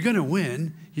 So you're going to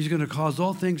win. He's going to cause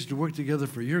all things to work together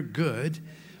for your good,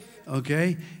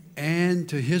 okay, and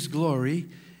to his glory,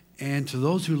 and to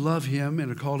those who love him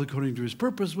and are called according to his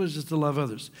purpose, which is to love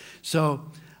others.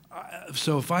 So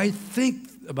if I think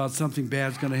about something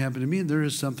bad is going to happen to me, and there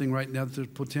is something right now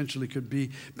that potentially could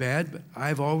be bad, but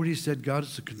I've already said, God,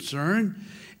 it's a concern.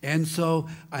 And so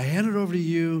I hand it over to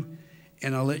you,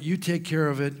 and I'll let you take care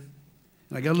of it.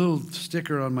 And I got a little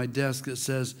sticker on my desk that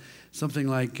says something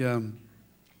like,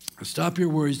 stop your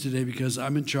worries today because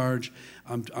I'm in charge.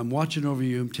 I'm watching over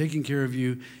you. I'm taking care of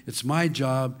you. It's my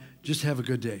job. Just have a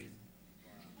good day.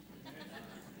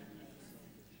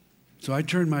 So I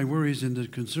turn my worries into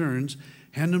concerns,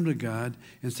 hand them to God,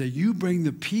 and say, you bring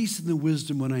the peace and the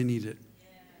wisdom when I need it.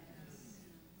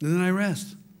 And then I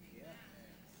rest.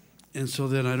 And so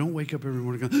then I don't wake up every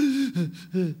morning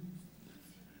going,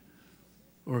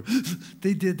 or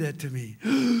they did that to me.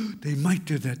 They might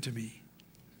do that to me.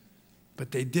 But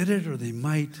they did it, or they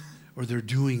might, or they're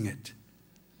doing it.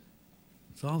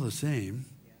 It's all the same.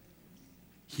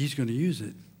 He's going to use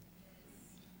it.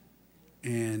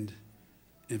 And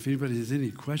if anybody has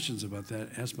any questions about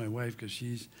that, ask my wife, because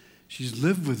she's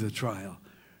lived with the trial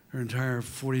her entire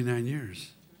 49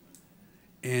 years.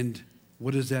 And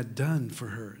what has that done for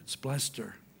her? It's blessed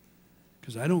her.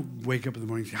 Because I don't wake up in the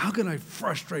morning and say, how can I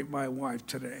frustrate my wife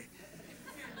today?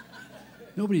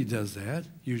 Nobody does that,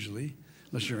 usually,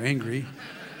 unless you're angry.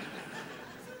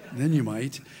 Then you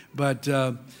might. But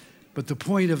the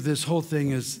point of this whole thing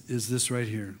is this right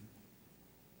here.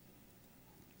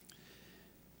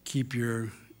 Keep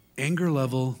your anger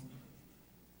level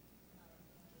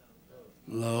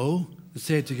low. Let's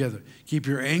say it together. Keep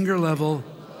your anger level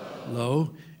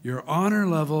low, your honor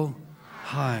level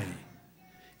high.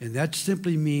 And that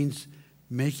simply means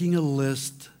making a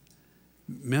list,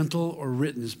 mental or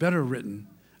written, it's better written,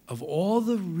 of all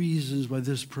the reasons why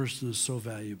this person is so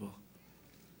valuable.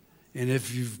 And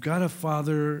if you've got a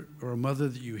father or a mother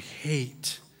that you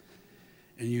hate,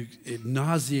 and it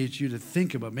nauseates you to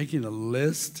think about making a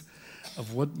list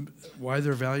of why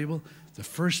they're valuable,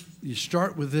 you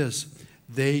start with this: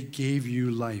 they gave you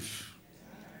life.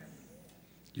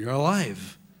 You're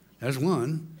alive. That's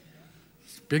one.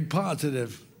 It's a big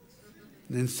positive.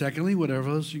 And then secondly, whatever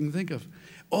else you can think of.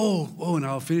 And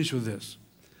I'll finish with this.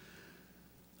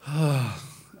 I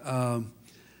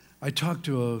talked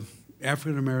to an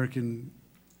African-American,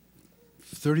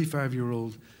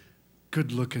 35-year-old,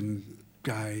 good-looking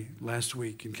guy last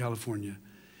week in California.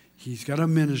 He's got a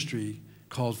ministry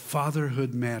called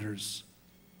Fatherhood Matters.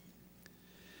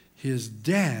 His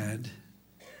dad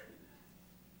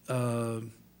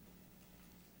had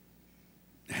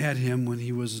him when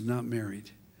he was not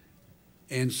married.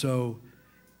 And so,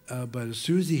 but as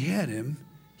soon as he had him,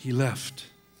 he left.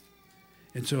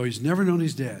 And so he's never known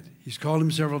his dad. He's called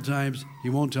him several times. He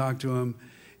won't talk to him.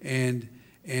 And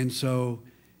so,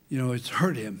 it's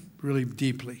hurt him really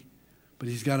deeply. But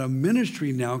he's got a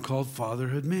ministry now called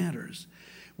Fatherhood Matters,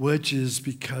 which is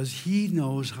because he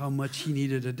knows how much he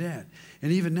needed a dad.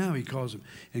 And even now he calls him.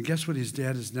 And guess what his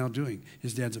dad is now doing?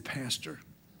 His dad's a pastor.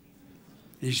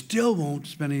 He still won't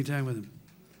spend any time with him.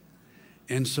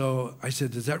 And so I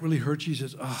said, does that really hurt you? He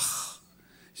says, ugh.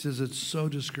 He says, it's so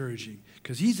discouraging.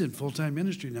 Because he's in full-time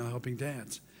ministry now helping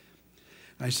dads.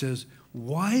 I says,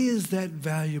 why is that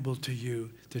valuable to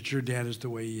you that your dad is the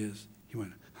way he is? He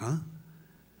went, huh?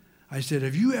 I said,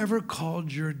 have you ever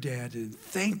called your dad and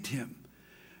thanked him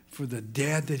for the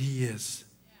dad that he is?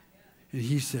 And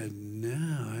he said, no,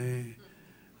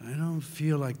 I don't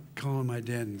feel like calling my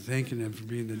dad and thanking him for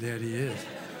being the dad he is.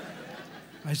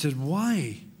 I said,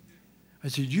 why? I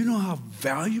said, you know how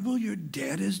valuable your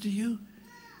dad is to you?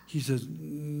 He says,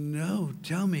 no,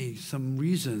 tell me some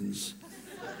reasons.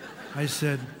 I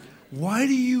said, why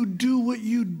do you do what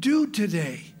you do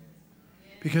today?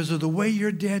 Because of the way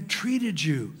your dad treated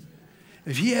you.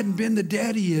 If he hadn't been the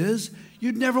dad he is,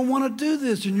 you'd never want to do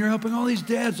this, and you're helping all these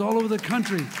dads all over the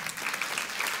country.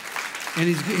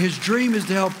 And his dream is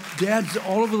to help dads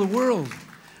all over the world.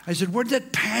 I said, where'd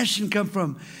that passion come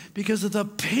from? Because of the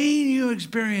pain you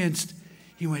experienced.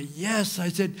 He went, yes. I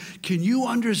said, can you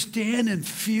understand and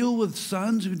feel with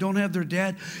sons who don't have their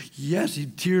dad? Yes. He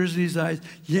had tears in his eyes.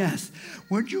 Yes.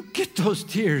 Where'd you get those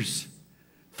tears?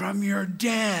 From your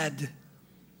dad.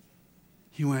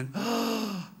 He went,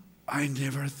 oh, I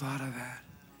never thought of that.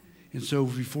 And so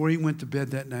before he went to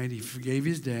bed that night, he forgave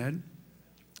his dad,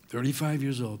 35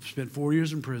 years old, spent 4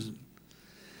 years in prison.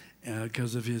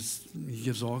 Because of he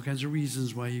gives all kinds of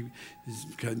reasons why his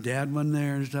dad wasn't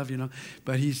there and stuff,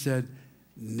 But he said,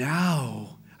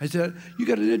 now, I said, you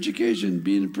got an education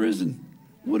being in prison.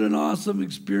 What an awesome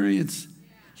experience.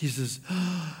 He says,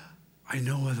 oh, I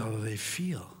know how they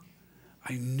feel.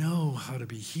 I know how to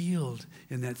be healed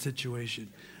in that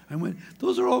situation. I went,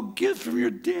 those are all gifts from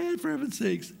your dad, for heaven's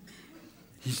sakes.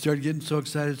 He started getting so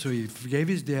excited, so he forgave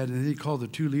his dad, and then he called the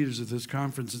two leaders of this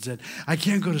conference and said, I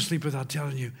can't go to sleep without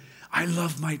telling you, I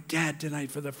love my dad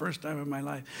tonight for the first time in my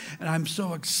life, and I'm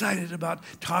so excited about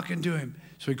talking to him.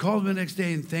 So he called him the next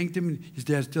day and thanked him, and his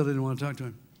dad still didn't want to talk to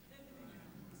him.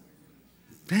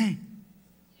 Hey,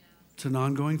 it's an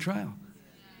ongoing trial.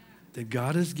 That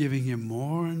God is giving him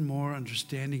more and more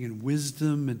understanding and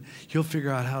wisdom, and he'll figure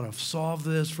out how to solve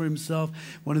this for himself.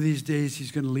 One of these days,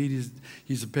 he's going to lead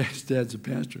his dad's a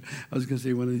pastor. I was going to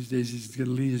say one of these days, he's going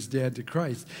to lead his dad to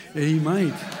Christ. And he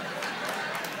might.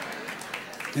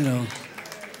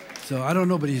 So I don't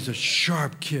know, but he's a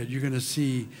sharp kid. You're going to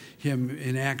see him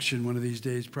in action one of these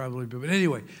days probably. But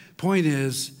anyway, point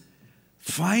is,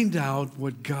 find out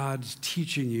what God's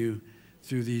teaching you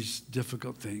through these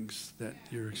difficult things that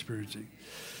you're experiencing.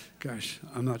 Gosh,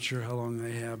 I'm not sure how long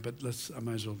I have, but I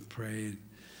might as well pray.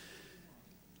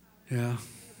 Yeah.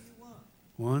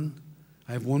 One?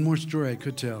 I have one more story I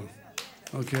could tell.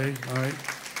 Okay, all right.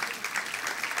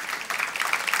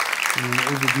 I'm going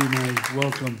to overdo my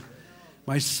welcome.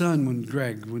 My son,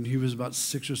 when he was about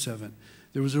 6 or 7,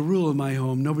 There was a rule in my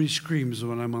home, nobody screams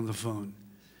when I'm on the phone,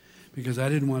 because I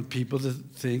didn't want people to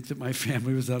think that my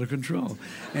family was out of control.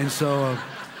 And so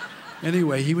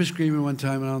anyway, he was screaming one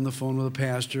time, and I'm on the phone with a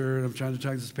pastor, and I'm trying to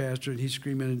talk to this pastor, and he's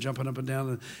screaming and jumping up and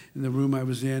down in the room I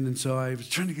was in, and so I was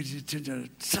trying to get you to...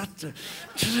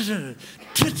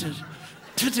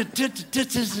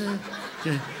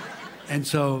 And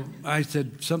so I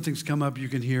said, something's come up, you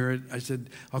can hear it. I said,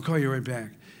 I'll call you right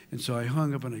back. And so I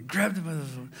hung up and I grabbed him by the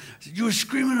phone. I said, you were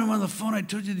screaming when I'm on the phone. I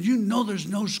told you, you know there's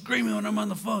no screaming when I'm on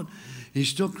the phone. He's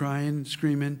still crying,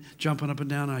 screaming, jumping up and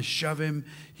down. I shove him.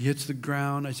 He hits the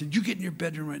ground. I said, you get in your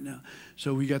bedroom right now.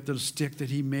 So we got the stick that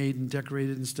he made and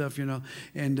decorated and stuff, you know,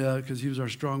 and because he was our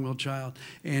strong-willed child.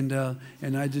 And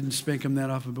I didn't spank him that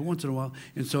often, but once in a while.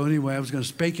 And so anyway, I was going to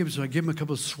spank him, so I gave him a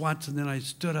couple of swats, and then I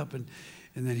stood up, and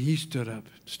then he stood up,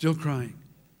 still crying,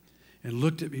 and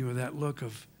looked at me with that look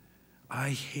of,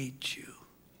 I hate you.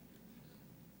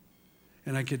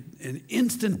 And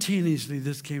instantaneously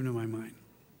this came to my mind.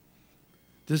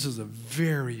 This is a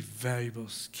very valuable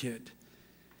kid.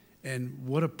 And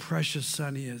what a precious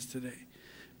son he is today.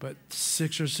 But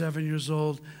 6 or 7 years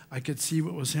old, I could see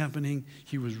what was happening.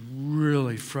 He was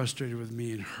really frustrated with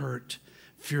me and hurt,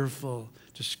 fearful,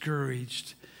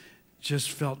 discouraged,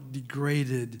 just felt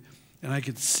degraded. And I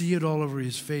could see it all over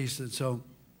his face. And so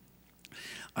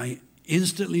I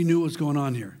instantly knew what was going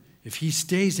on here. If he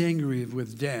stays angry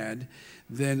with Dad,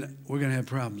 then we're going to have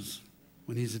problems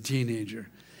when he's a teenager.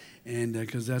 And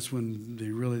because that's when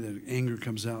the anger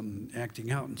comes out and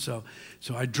acting out. And so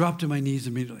I dropped to my knees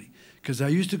immediately, because I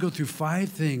used to go through 5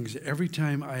 things every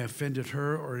time I offended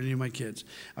her or any of my kids.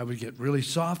 I would get really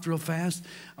soft real fast.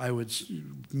 I would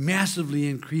massively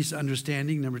increase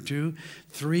understanding, number 2.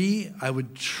 3, I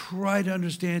would try to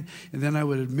understand, and then I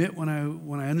would admit when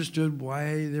I understood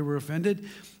why they were offended.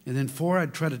 And then 4,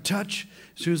 I'd try to touch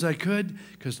as soon as I could,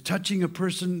 because touching a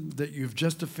person that you've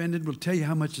just offended will tell you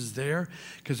how much is there.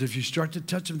 Because if you start to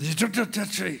touch them, they say, don't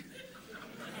touch me.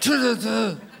 You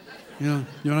know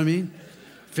what I mean?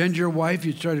 Offend your wife,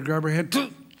 you try to grab her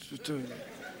hand.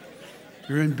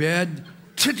 You're in bed,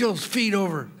 get those feet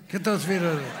over. Get those feet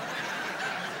over.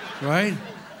 Right?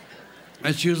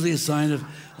 That's usually a sign of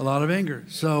a lot of anger.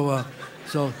 So,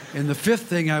 and the 5th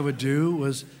thing I would do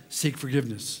was seek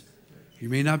forgiveness. You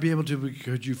may not be able to, but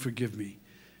could you forgive me?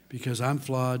 Because I'm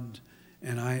flawed,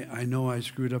 and I know I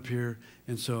screwed up here,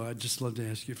 and so I'd just love to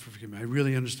ask you for forgiveness. I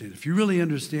really understand. If you really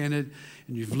understand it,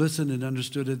 and you've listened and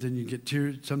understood it, then you get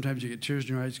tears. Sometimes you get tears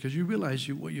in your eyes because you realize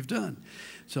what you've done.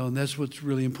 So, and that's what's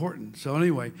really important. So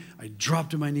anyway, I dropped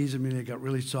to my knees immediately. I got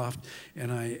really soft,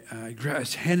 and I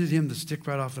handed him the stick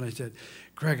right off, and I said,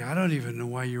 Greg, I don't even know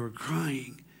why you were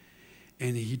crying.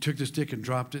 And he took the stick and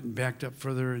dropped it and backed up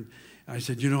further, and I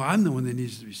said, you know, I'm the one that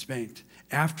needs to be spanked.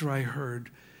 After I heard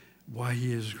why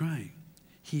he is crying.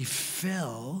 He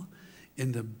fell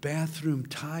in the bathroom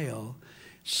tile,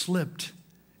 slipped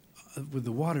with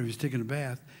the water. He was taking a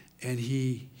bath, and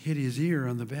he hit his ear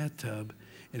on the bathtub,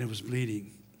 and it was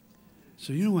bleeding.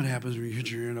 So you know what happens when you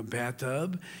hit your ear in a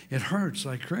bathtub? It hurts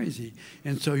like crazy.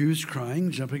 And so he was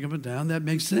crying, jumping up and down. That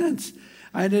makes sense.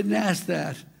 I didn't ask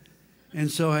that.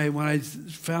 And so when I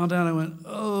found out, I went,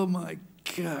 oh, my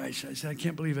gosh. I said, I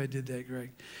can't believe I did that,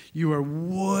 Greg. You are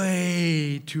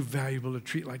way too valuable to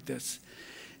treat like this.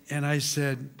 And I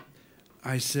said,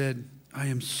 I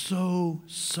am so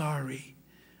sorry.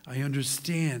 I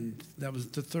understand. That was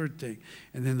the 3rd thing.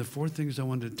 And then the 4th thing is I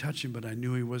wanted to touch him, but I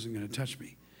knew he wasn't going to touch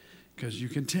me, because you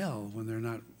can tell when they're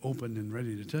not open and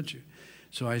ready to touch you.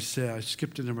 So I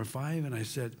skipped to number 5, and I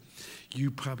said,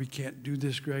 you probably can't do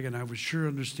this, Greg, and I would sure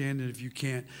understand it if you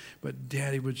can't, but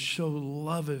Daddy would so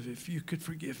love it if you could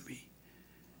forgive me.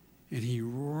 And he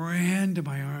ran to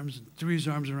my arms and threw his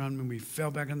arms around me, and we fell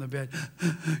back on the bed,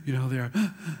 you know, there,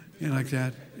 and like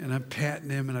that. And I'm patting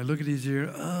him, and I look at his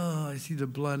ear. Oh, I see the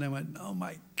blood. And I went, oh,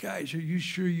 my gosh, are you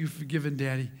sure you've forgiven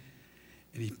Daddy?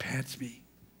 And he pats me.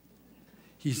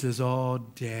 He says, oh,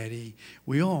 Daddy,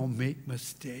 we all make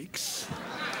mistakes.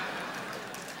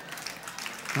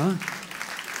 Huh?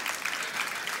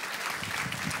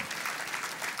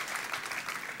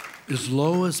 As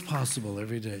low as possible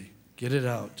every day. Get it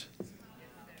out.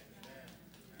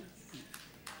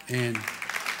 And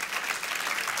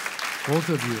both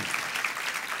of you.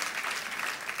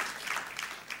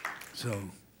 So,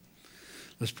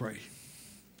 let's pray.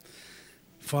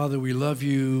 Father, we love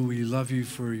you. We love you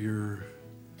for you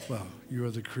are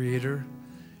the creator.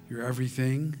 You're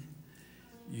everything.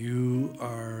 You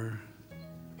are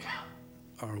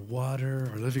our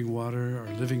water, our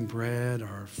living bread,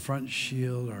 our front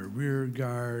shield, our rear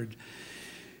guard.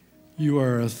 You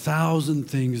are 1,000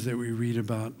 things that we read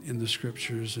about in the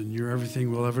scriptures, and you're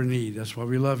everything we'll ever need. That's why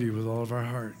we love you with all of our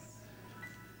heart.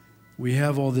 We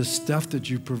have all this stuff that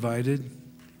you provided,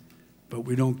 but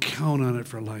we don't count on it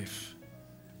for life.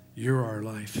 You're our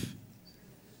life.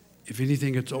 If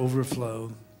anything, it's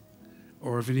overflow,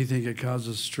 or if anything, it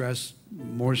causes stress,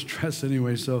 more stress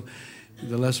anyway, so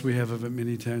the less we have of it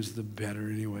many times, the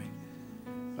better anyway.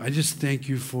 I just thank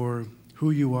you for who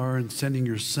you are and sending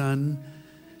your Son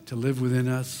to live within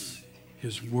us,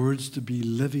 his words to be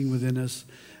living within us,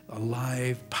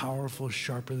 alive, powerful,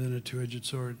 sharper than a two-edged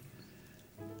sword,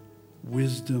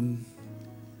 wisdom.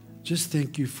 Just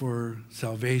thank you for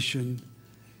salvation.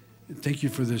 Thank you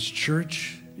for this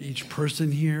church, each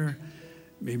person here.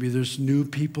 Maybe there's new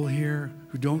people here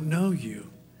who don't know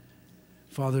you.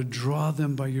 Father, draw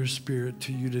them by your Spirit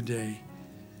to you today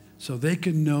so they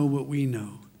can know what we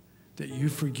know, that you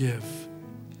forgive.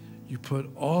 You put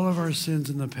all of our sins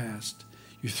in the past.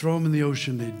 You throw them in the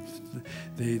ocean.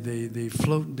 They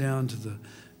float down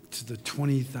to the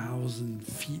 20,000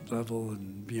 feet level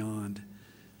and beyond.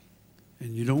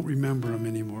 And you don't remember them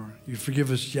anymore. You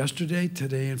forgive us yesterday,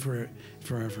 today, and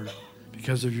forever.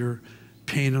 Because of your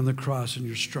pain on the cross and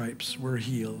your stripes, we're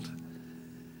healed.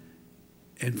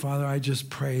 And Father, I just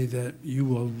pray that you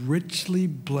will richly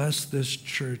bless this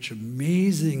church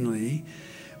amazingly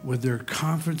with their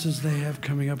conferences they have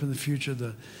coming up in the future,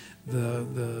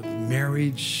 the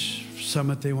marriage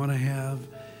summit they want to have.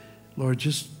 Lord,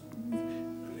 just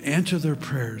answer their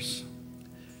prayers.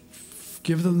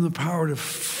 Give them the power to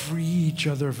free each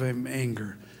other from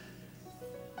anger.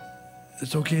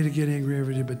 It's okay to get angry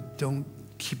every day, but don't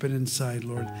keep it inside,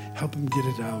 Lord. Help them get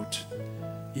it out.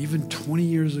 Even 20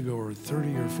 years ago or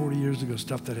 30 or 40 years ago,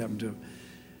 stuff that happened to them.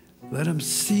 Let them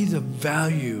see the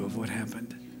value of what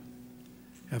happened,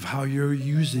 of how you're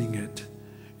using it.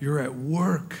 You're at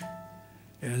work,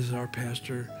 as our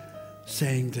pastor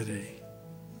sang today.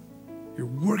 You're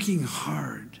working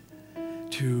hard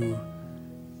to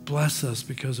bless us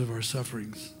because of our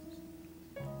sufferings.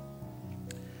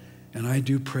 And I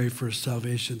do pray for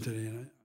salvation today.